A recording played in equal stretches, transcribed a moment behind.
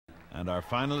And our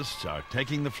finalists are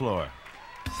taking the floor.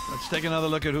 Let's take another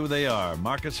look at who they are.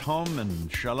 Marcus Holm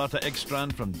and Charlotte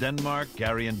Ekstrand from Denmark,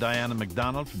 Gary and Diana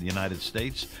McDonald from the United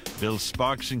States, Bill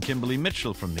Sparks and Kimberly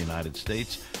Mitchell from the United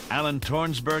States, Alan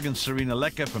Tornsberg and Serena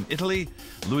Lecca from Italy,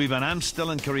 Louis Van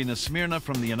Amstel and Karina Smirna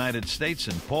from the United States,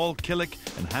 and Paul Killick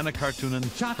and Hannah Kartunen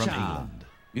from England.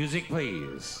 Music,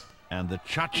 please. And the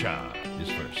cha-cha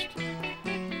is first.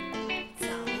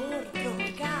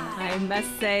 I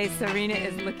must say, Serena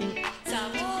is looking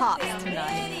tops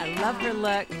tonight. I love her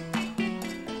look.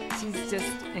 She's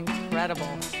just incredible.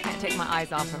 Can't take my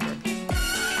eyes off of her.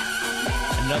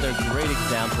 Another great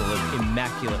example of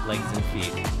immaculate legs and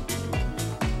feet.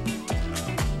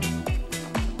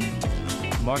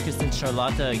 Marcus and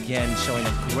Charlotta again showing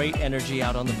a great energy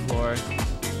out on the floor.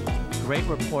 Great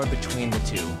rapport between the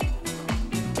two.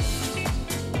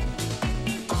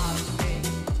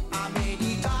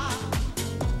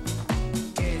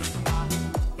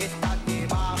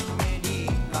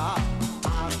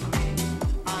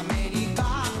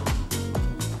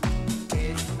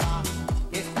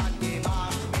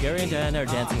 Gary and Diana are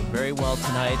dancing very well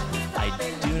tonight. I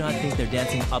do not think they're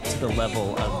dancing up to the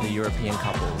level of the European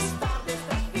couples.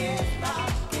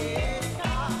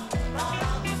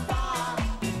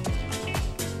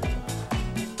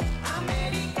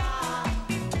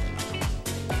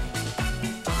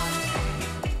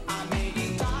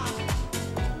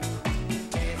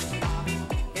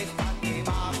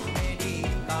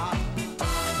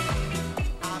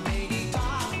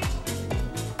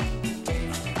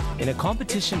 In a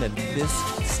competition of this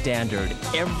standard,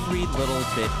 every little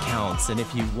bit counts, and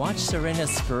if you watch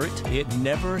Serena's skirt, it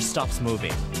never stops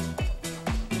moving.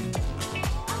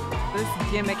 This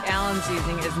gimmick Alan's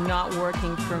using is not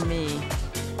working for me.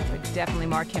 I would definitely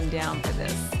mark him down for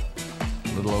this.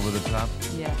 A little over the top?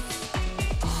 Yes.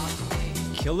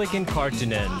 Killick and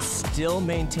Kartunen still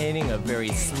maintaining a very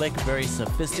slick, very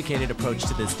sophisticated approach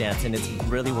to this dance, and it's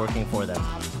really working for them.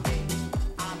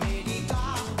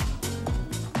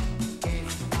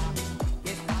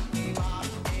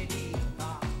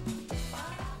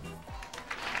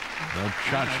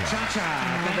 The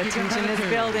cha-cha. The tension is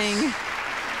building.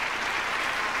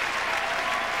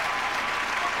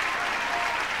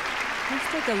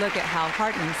 Let's take a look at how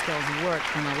partnering skills work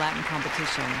in a Latin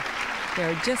competition. There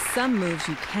are just some moves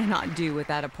you cannot do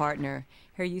without a partner.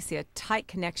 Here you see a tight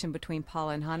connection between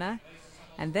Paul and Hannah,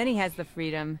 and then he has the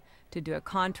freedom to do a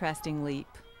contrasting leap.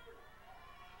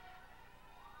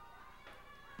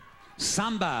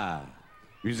 Samba.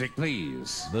 Music,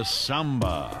 please. The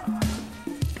samba.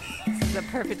 This is a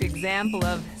perfect example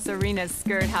of Serena's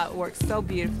skirt, how it works so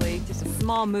beautifully. Just a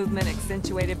small movement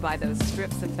accentuated by those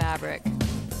strips of fabric.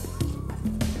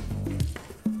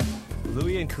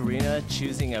 Louis and Karina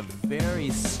choosing a very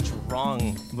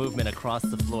strong movement across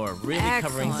the floor, really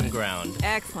covering some ground.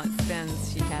 Excellent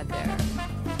spins she had there.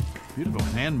 Beautiful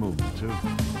hand movement, too.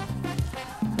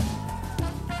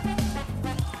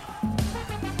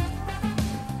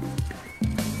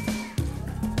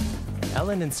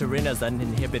 Ellen and Serena's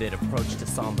uninhibited approach to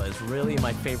samba is really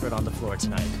my favorite on the floor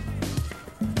tonight.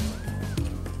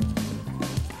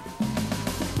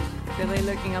 Billy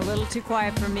looking a little too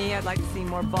quiet for me. I'd like to see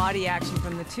more body action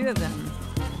from the two of them.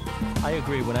 I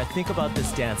agree. When I think about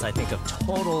this dance, I think of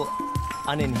total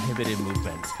uninhibited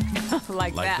movement.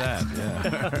 like that.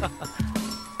 Yeah.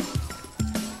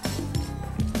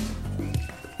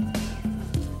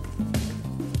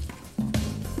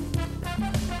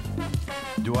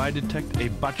 Do I detect a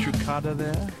batucada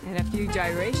there? And a few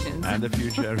gyrations. And a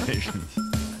few gyrations.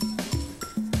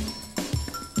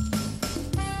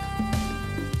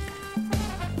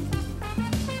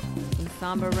 Some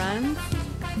samba runs.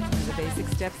 The basic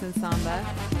steps in samba.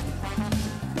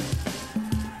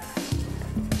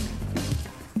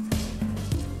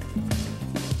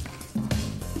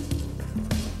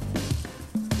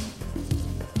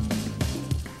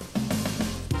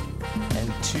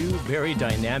 Two very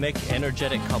dynamic,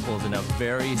 energetic couples in a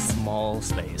very small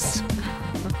space.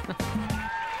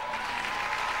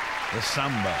 The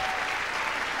samba.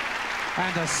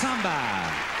 And the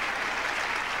samba.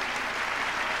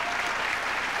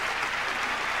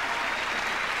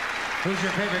 Who's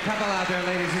your favorite couple out there,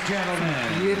 ladies and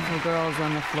gentlemen? Beautiful girls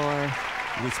on the floor.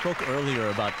 We spoke earlier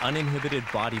about uninhibited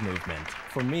body movement.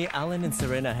 For me, Alan and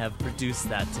Serena have produced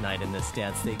that tonight in this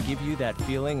dance. They give you that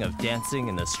feeling of dancing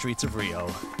in the streets of Rio.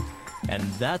 And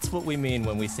that's what we mean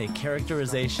when we say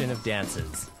characterization of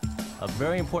dances. A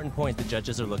very important point the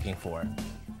judges are looking for.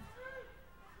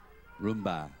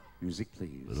 Rumba. Music,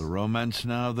 please. Little romance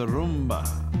now, the rumba.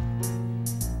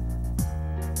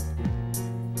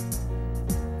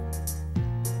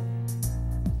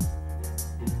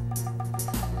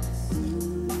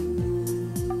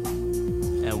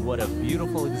 And what a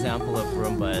beautiful example of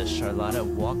rumba as Charlotta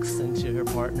walks into her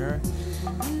partner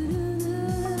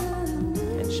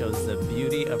and shows the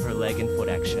beauty of her leg and foot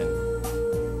action.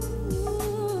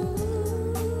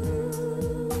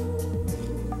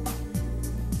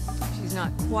 She's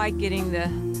not quite getting the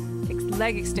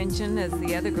leg extension as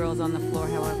the other girls on the floor,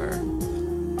 however.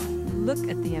 Look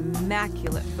at the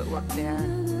immaculate footwork there.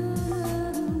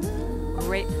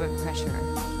 Great foot pressure.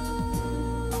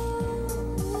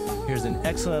 Here's an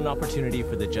excellent opportunity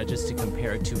for the judges to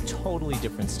compare two totally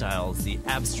different styles, the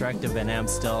abstract of Van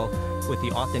Amstel with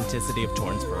the authenticity of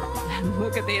Tornsberg. And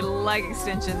look at the leg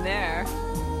extension there.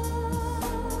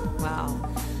 Wow.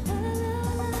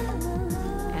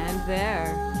 And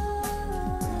there.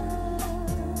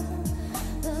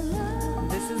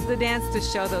 This is the dance to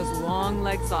show those long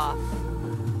legs off.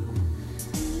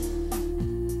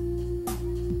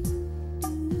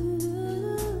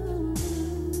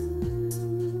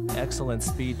 Excellent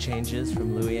speed changes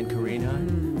from Louis and Karina.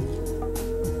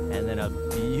 And then a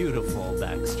beautiful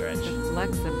backstretch. The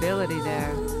flexibility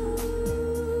there.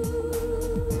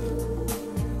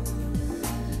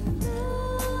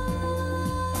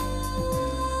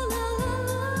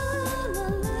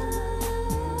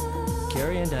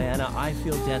 Gary and Diana, I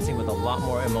feel dancing with a lot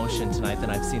more emotion tonight than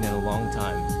I've seen in a long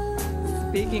time.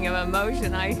 Speaking of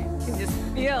emotion, I can just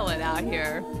feel it out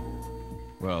here.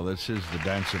 Well, this is the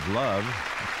dance of love.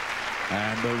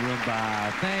 And the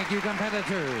rumba. Thank you,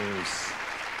 competitors.